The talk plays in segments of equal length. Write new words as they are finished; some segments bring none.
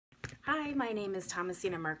Hi, my name is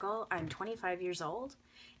Thomasina Merkel. I'm 25 years old,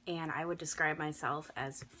 and I would describe myself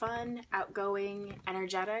as fun, outgoing,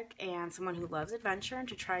 energetic, and someone who loves adventure and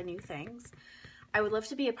to try new things. I would love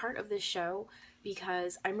to be a part of this show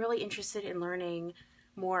because I'm really interested in learning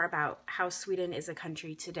more about how Sweden is a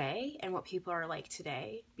country today and what people are like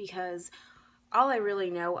today, because all I really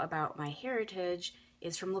know about my heritage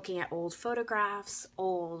is from looking at old photographs,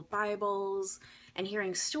 old Bibles, and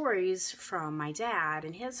hearing stories from my dad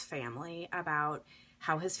and his family about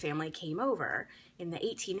how his family came over in the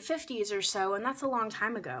 1850s or so, and that's a long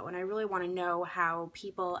time ago. And I really want to know how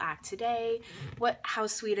people act today, how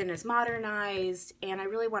Sweden is modernized, and I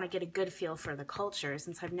really want to get a good feel for the culture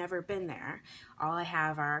since I've never been there. All I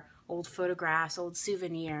have are old photographs, old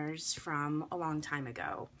souvenirs from a long time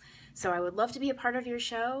ago. So I would love to be a part of your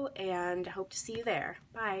show and hope to see you there.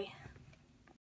 Bye.